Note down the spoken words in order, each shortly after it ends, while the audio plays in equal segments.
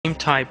same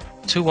type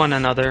to one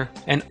another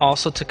and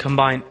also to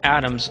combine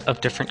atoms of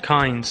different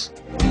kinds.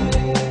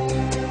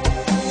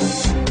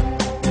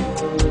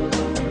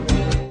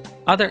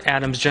 Other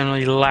atoms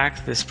generally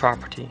lack this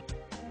property.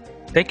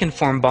 They can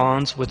form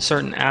bonds with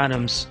certain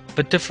atoms,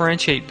 but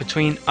differentiate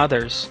between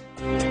others.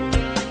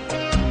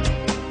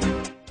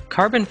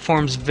 Carbon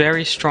forms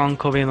very strong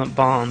covalent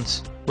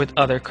bonds with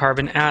other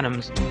carbon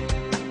atoms.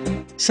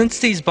 Since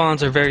these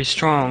bonds are very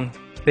strong,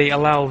 they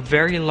allow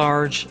very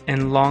large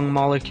and long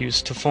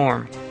molecules to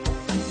form.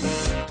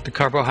 The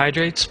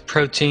carbohydrates,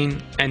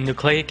 protein, and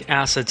nucleic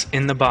acids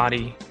in the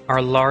body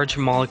are large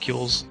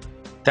molecules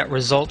that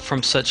result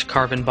from such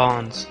carbon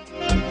bonds.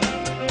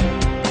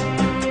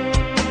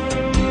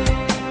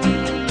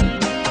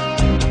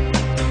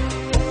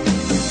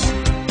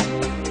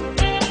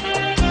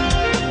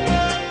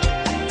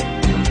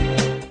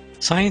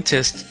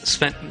 Scientists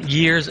spent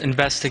years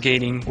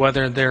investigating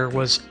whether there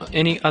was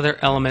any other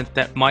element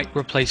that might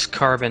replace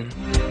carbon.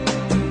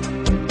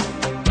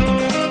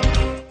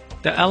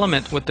 The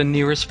element with the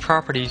nearest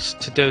properties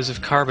to those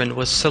of carbon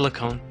was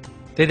silicon.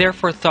 They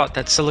therefore thought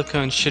that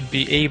silicon should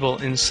be able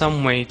in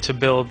some way to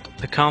build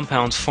the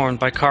compounds formed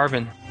by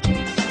carbon.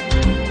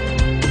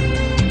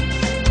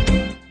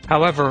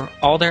 However,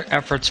 all their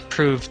efforts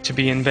proved to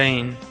be in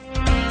vain.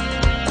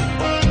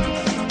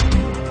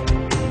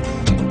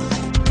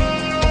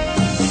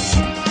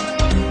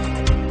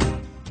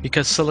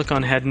 Because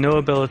silicon had no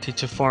ability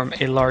to form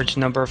a large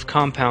number of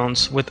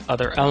compounds with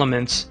other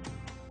elements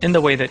in the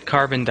way that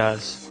carbon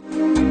does.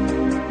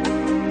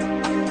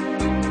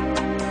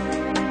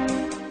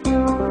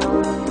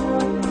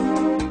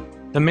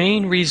 The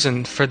main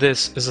reason for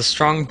this is the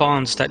strong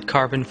bonds that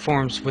carbon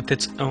forms with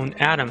its own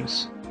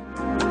atoms.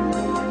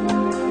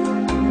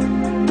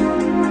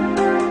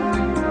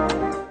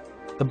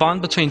 The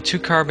bond between two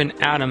carbon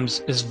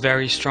atoms is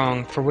very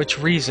strong, for which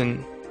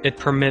reason it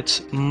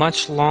permits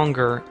much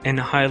longer and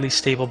highly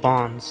stable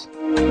bonds.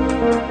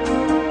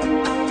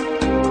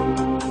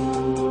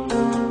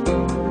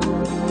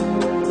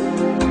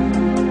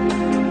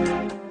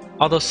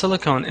 Although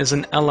silicon is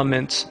an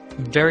element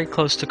very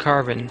close to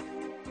carbon,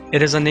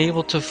 it is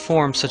unable to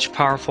form such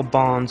powerful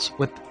bonds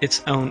with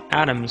its own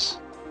atoms.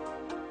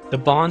 The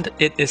bond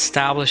it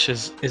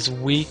establishes is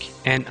weak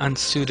and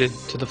unsuited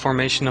to the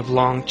formation of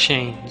long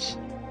chains.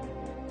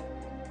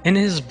 In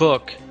his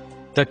book,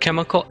 The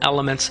Chemical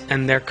Elements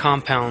and Their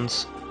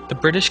Compounds, the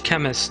British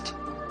chemist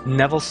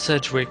Neville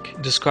Sedgwick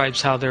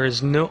describes how there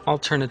is no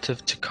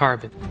alternative to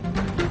carbon.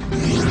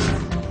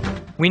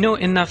 We know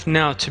enough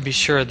now to be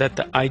sure that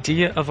the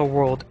idea of a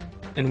world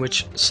in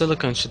which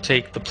silicon should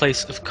take the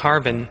place of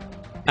carbon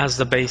as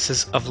the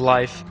basis of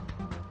life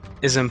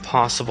is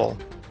impossible.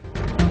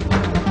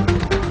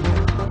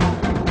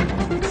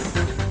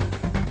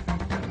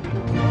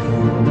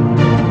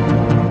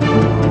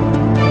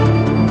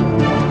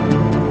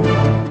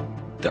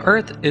 The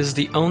Earth is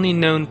the only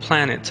known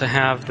planet to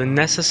have the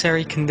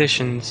necessary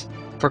conditions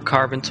for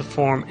carbon to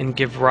form and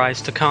give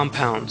rise to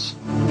compounds.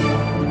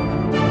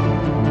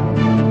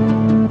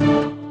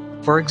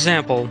 For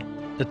example,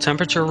 the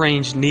temperature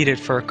range needed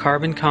for a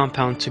carbon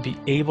compound to be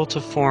able to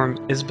form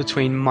is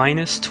between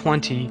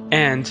 -20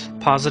 and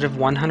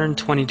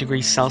 +120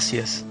 degrees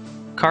Celsius.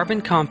 Carbon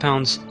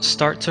compounds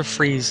start to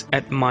freeze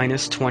at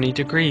 -20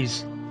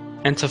 degrees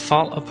and to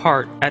fall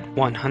apart at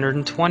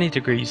 120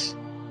 degrees.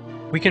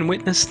 We can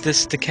witness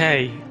this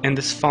decay and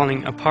this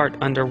falling apart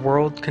under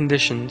world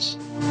conditions.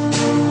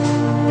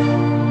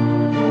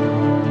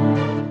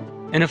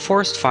 In a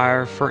forest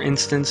fire, for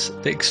instance,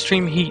 the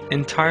extreme heat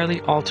entirely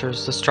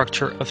alters the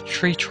structure of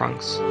tree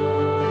trunks.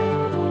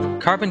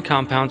 Carbon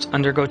compounds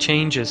undergo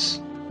changes,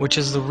 which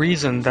is the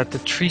reason that the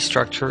tree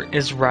structure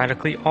is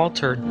radically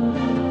altered.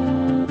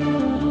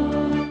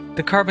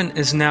 The carbon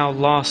is now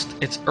lost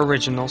its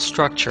original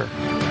structure.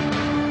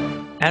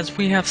 As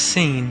we have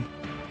seen,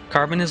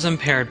 carbon is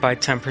impaired by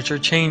temperature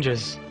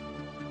changes.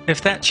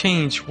 If that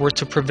change were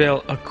to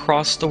prevail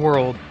across the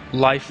world,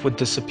 life would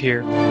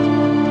disappear.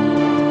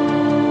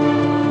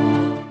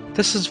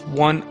 This is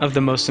one of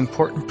the most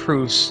important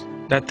proofs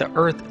that the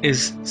Earth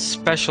is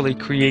specially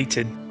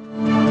created.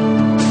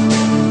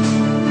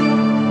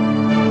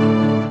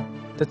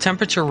 The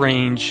temperature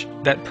range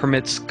that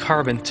permits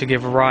carbon to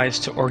give rise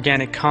to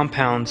organic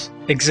compounds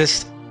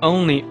exists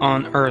only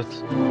on Earth.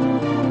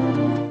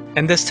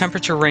 And this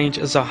temperature range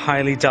is a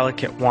highly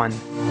delicate one.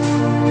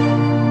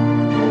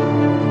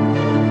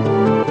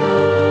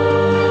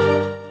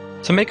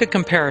 To make a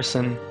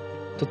comparison,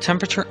 the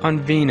temperature on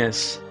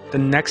Venus, the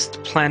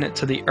next planet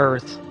to the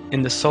Earth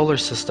in the solar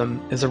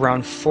system, is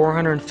around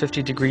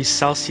 450 degrees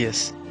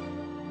Celsius,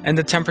 and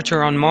the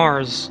temperature on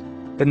Mars,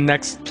 the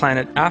next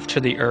planet after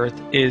the Earth,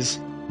 is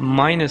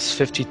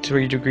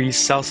 -53 degrees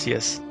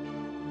Celsius.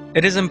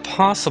 It is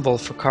impossible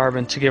for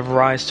carbon to give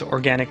rise to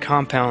organic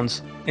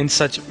compounds in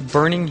such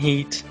burning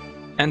heat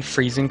and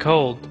freezing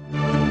cold.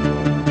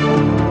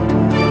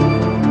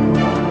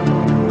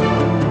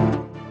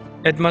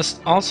 It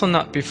must also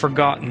not be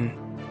forgotten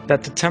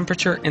that the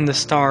temperature in the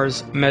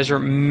stars measure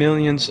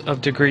millions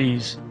of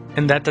degrees,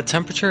 and that the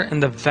temperature in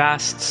the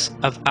vasts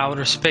of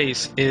outer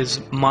space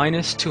is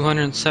minus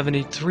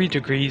 273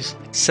 degrees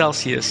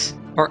Celsius,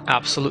 or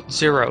absolute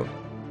zero.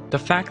 The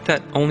fact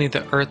that only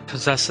the Earth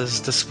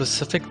possesses the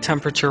specific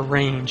temperature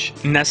range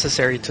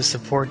necessary to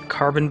support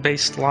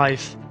carbon-based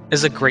life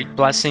is a great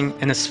blessing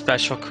and a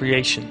special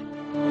creation.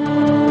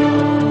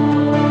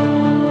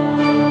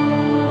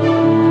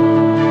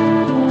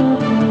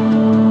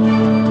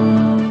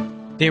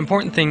 The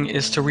important thing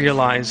is to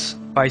realize,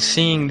 by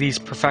seeing these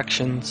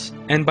perfections,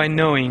 and by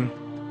knowing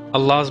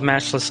Allah's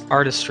matchless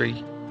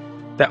artistry,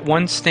 that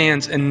one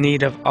stands in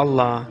need of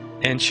Allah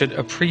and should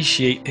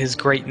appreciate His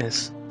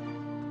greatness.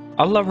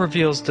 Allah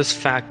reveals this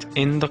fact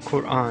in the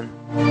Quran.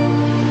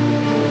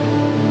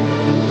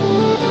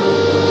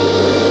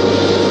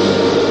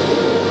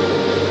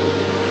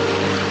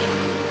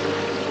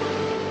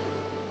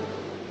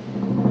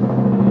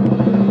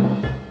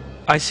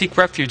 I seek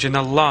refuge in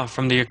Allah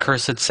from the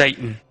accursed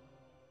Satan.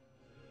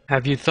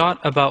 Have you thought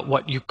about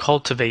what you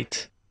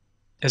cultivate?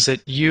 Is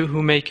it you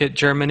who make it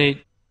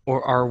germinate,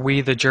 or are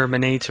we the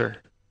germinator?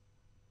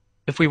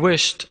 If we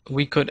wished,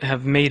 we could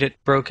have made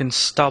it broken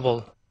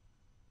stubble.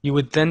 You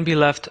would then be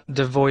left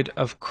devoid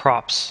of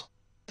crops,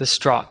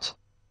 distraught.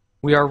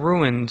 We are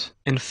ruined,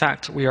 in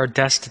fact we are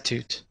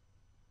destitute.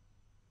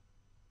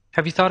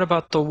 Have you thought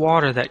about the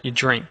water that you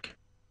drink?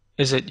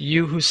 Is it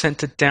you who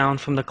sent it down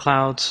from the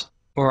clouds,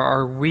 or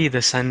are we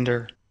the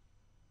sender?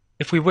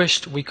 If we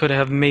wished, we could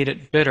have made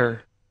it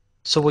bitter.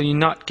 So will you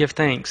not give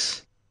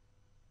thanks?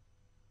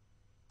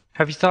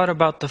 Have you thought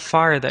about the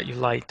fire that you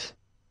light?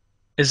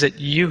 Is it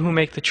you who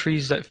make the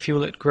trees that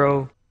fuel it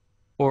grow,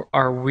 or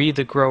are we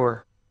the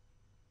grower?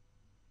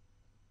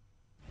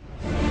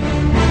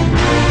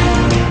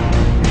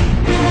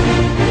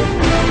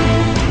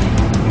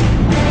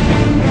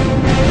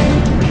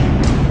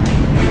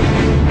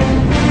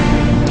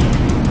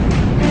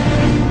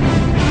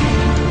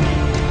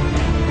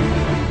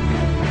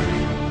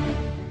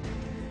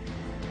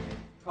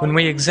 When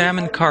we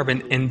examine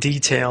carbon in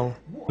detail,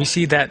 we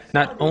see that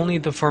not only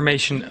the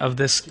formation of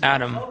this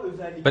atom,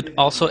 but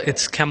also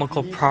its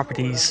chemical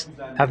properties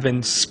have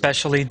been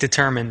specially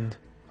determined.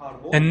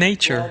 In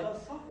nature,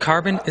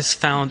 carbon is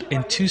found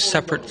in two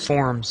separate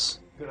forms,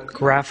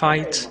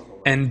 graphite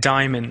and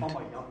diamond.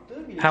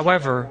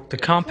 However, the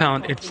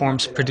compound it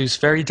forms produce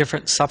very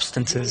different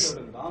substances.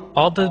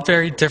 All the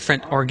very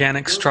different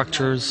organic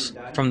structures,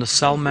 from the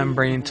cell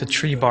membrane to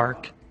tree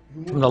bark,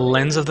 from the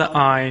lens of the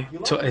eye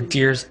to a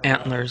deer's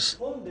antlers,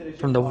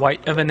 from the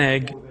white of an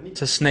egg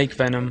to snake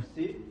venom,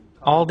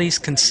 all these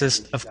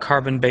consist of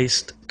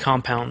carbon-based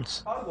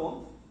compounds.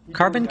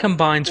 Carbon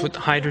combines with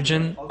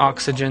hydrogen,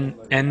 oxygen,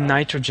 and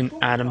nitrogen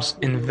atoms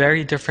in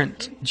very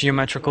different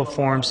geometrical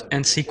forms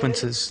and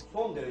sequences,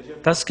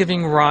 thus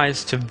giving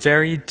rise to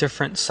very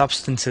different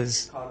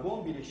substances.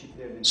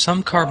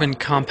 Some carbon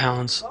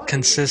compounds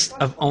consist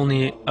of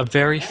only a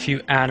very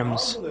few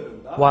atoms,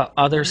 while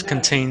others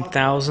contain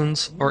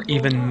thousands or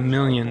even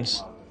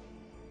millions.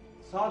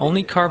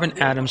 Only carbon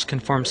atoms can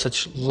form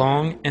such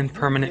long and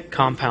permanent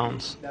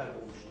compounds.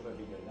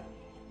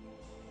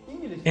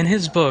 In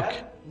his book,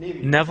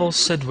 Neville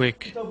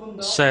Sidgwick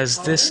says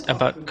this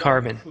about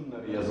carbon.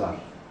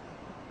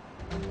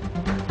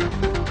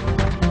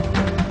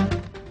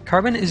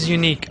 Carbon is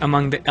unique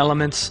among the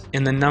elements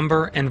in the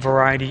number and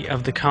variety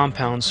of the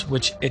compounds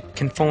which it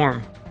can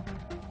form.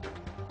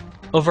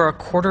 Over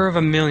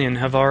 250,000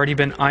 have already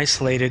been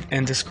isolated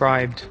and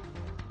described,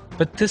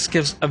 but this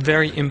gives a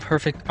very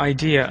imperfect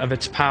idea of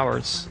its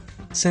powers,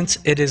 since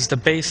it is the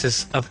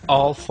basis of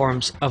all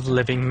forms of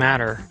living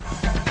matter.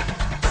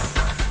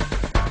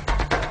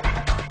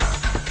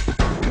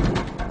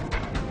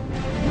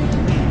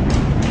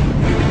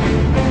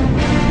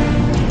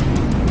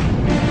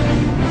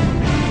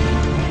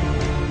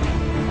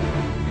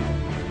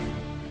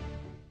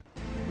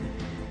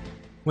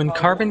 When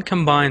carbon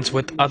combines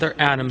with other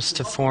atoms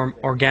to form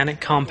organic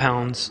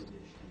compounds,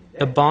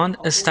 the bond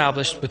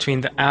established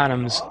between the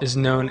atoms is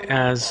known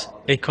as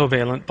a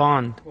covalent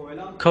bond.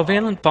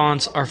 Covalent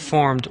bonds are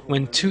formed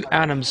when two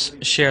atoms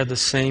share the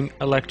same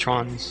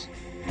electrons.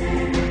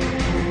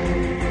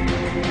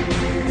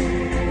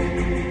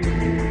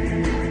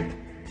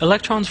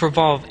 Electrons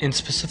revolve in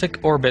specific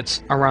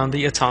orbits around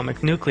the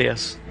atomic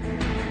nucleus.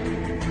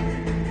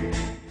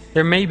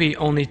 There may be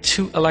only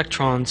 2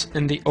 electrons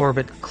in the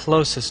orbit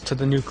closest to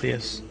the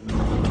nucleus.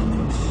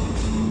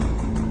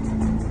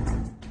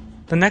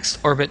 The next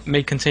orbit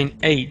may contain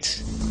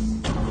 8,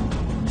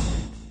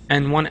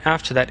 and one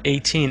after that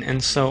 18,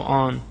 and so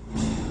on.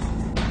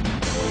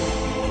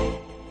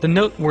 The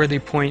noteworthy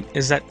point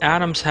is that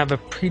atoms have a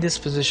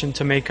predisposition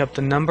to make up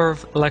the number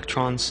of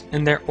electrons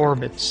in their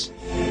orbits.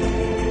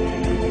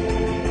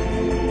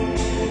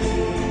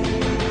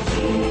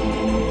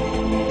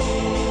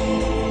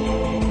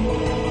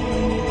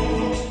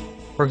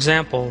 For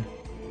example,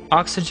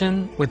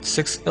 oxygen with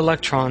 6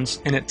 electrons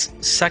in its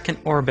second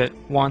orbit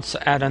wants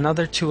to add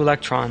another 2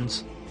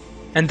 electrons,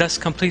 and thus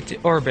complete the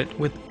orbit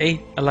with 8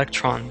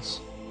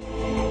 electrons.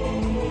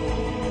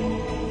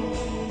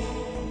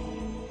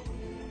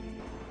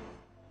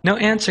 No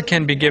answer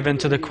can be given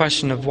to the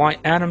question of why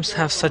atoms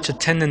have such a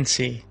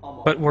tendency,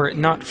 but were it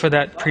not for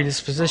that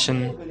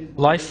predisposition,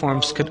 life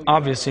forms could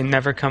obviously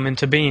never come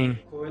into being.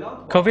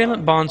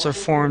 Covalent bonds are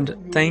formed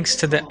thanks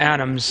to the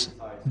atoms'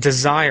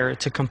 desire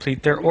to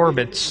complete their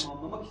orbits.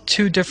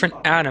 Two different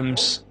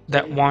atoms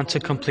that want to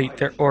complete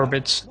their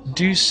orbits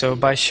do so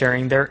by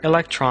sharing their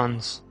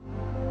electrons.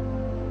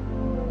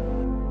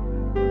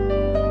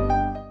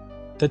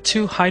 The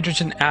two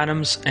hydrogen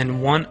atoms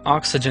and one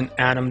oxygen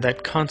atom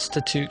that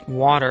constitute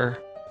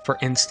water, for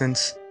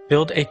instance,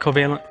 build a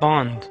covalent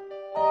bond.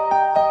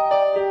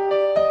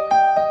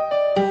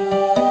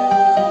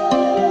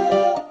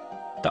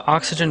 The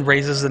oxygen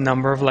raises the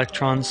number of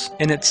electrons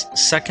in its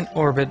second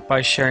orbit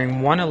by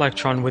sharing one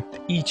electron with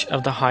each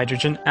of the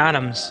hydrogen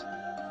atoms.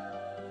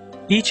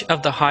 Each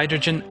of the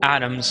hydrogen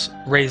atoms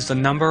raise the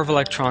number of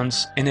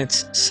electrons in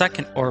its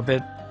second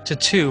orbit to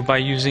 2 by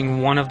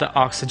using one of the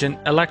oxygen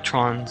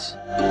electrons.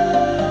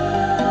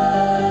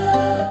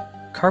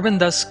 Carbon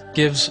thus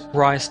gives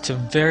rise to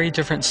very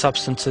different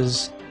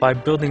substances by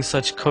building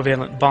such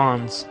covalent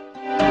bonds.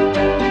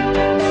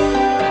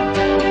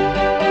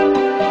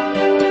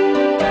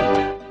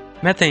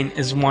 Methane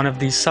is one of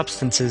these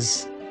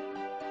substances.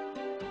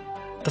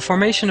 The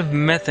formation of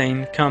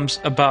methane comes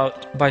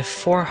about by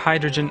 4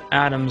 hydrogen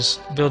atoms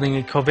building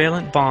a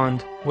covalent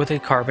bond with a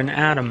carbon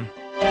atom.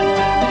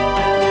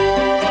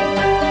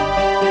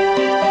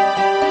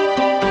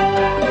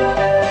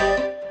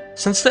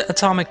 Since the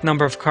atomic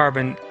number of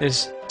carbon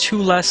is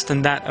 2 less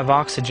than that of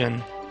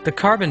oxygen, the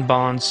carbon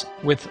bonds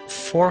with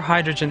 4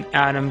 hydrogen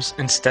atoms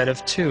instead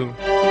of 2.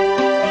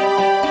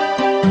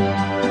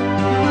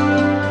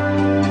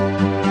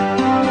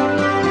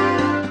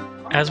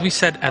 As we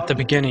said at the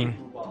beginning,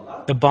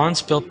 the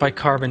bonds built by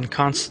carbon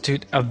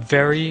constitute a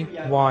very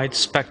wide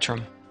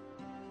spectrum.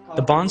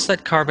 The bonds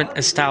that carbon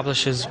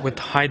establishes with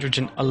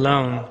hydrogen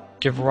alone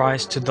give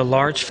rise to the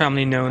large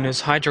family known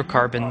as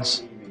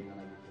hydrocarbons.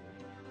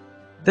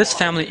 This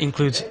family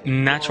includes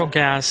natural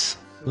gas,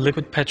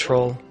 liquid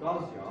petrol,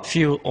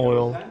 fuel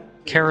oil,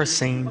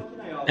 kerosene,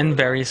 and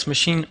various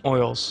machine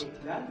oils.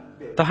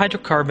 The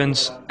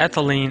hydrocarbons,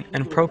 ethylene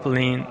and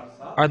propylene,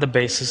 are the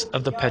basis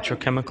of the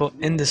petrochemical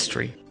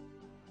industry.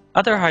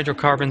 Other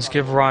hydrocarbons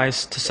give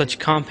rise to such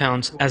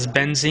compounds as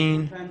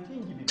benzene,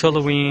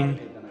 toluene,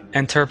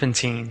 and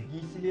turpentine.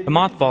 The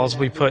mothballs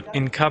we put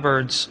in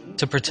cupboards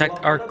to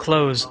protect our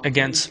clothes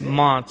against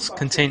moths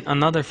contain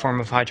another form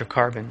of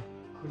hydrocarbon.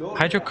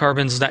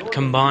 Hydrocarbons that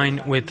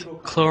combine with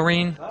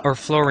chlorine or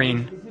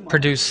fluorine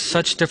produce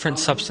such different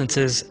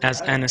substances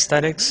as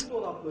anesthetics,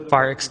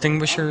 fire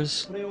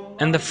extinguishers,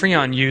 and the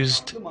freon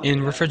used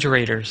in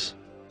refrigerators.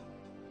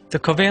 The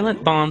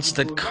covalent bonds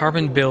that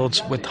carbon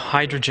builds with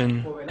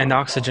hydrogen and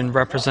oxygen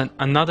represent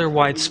another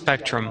wide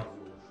spectrum,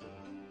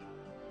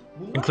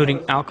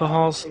 including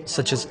alcohols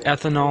such as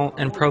ethanol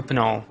and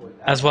propanol,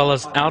 as well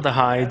as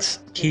aldehydes,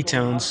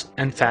 ketones,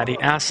 and fatty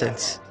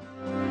acids.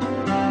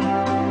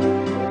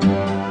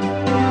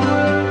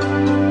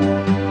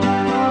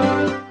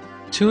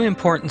 Two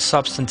important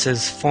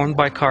substances formed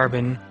by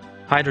carbon,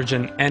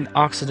 hydrogen, and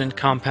oxygen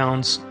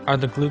compounds are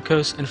the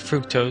glucose and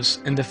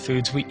fructose in the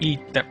foods we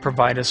eat that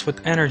provide us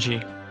with energy.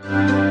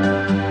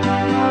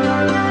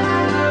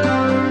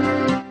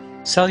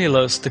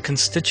 Cellulose, the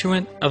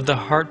constituent of the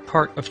hard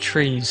part of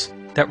trees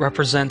that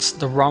represents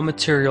the raw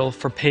material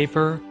for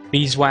paper,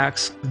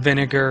 beeswax,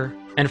 vinegar,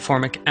 and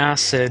formic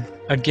acid,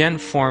 again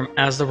form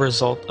as the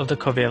result of the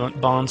covalent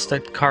bonds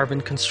that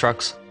carbon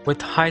constructs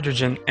with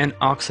hydrogen and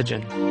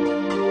oxygen.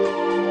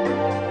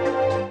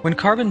 When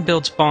carbon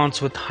builds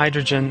bonds with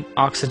hydrogen,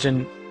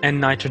 oxygen,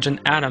 and nitrogen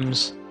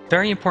atoms,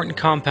 very important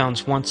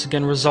compounds once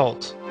again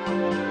result.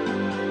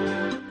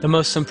 The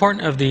most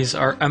important of these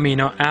are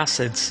amino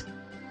acids,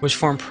 which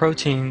form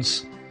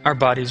proteins, our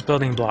body's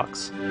building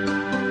blocks.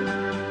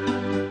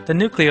 The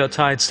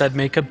nucleotides that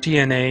make up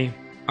DNA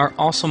are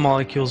also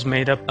molecules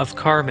made up of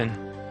carbon,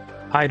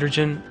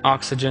 hydrogen,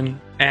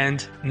 oxygen,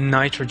 and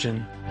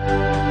nitrogen.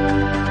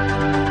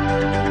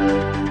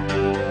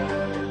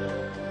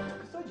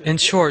 In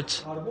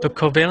short, the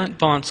covalent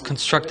bonds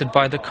constructed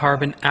by the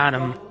carbon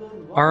atom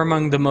are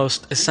among the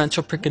most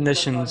essential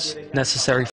preconditions necessary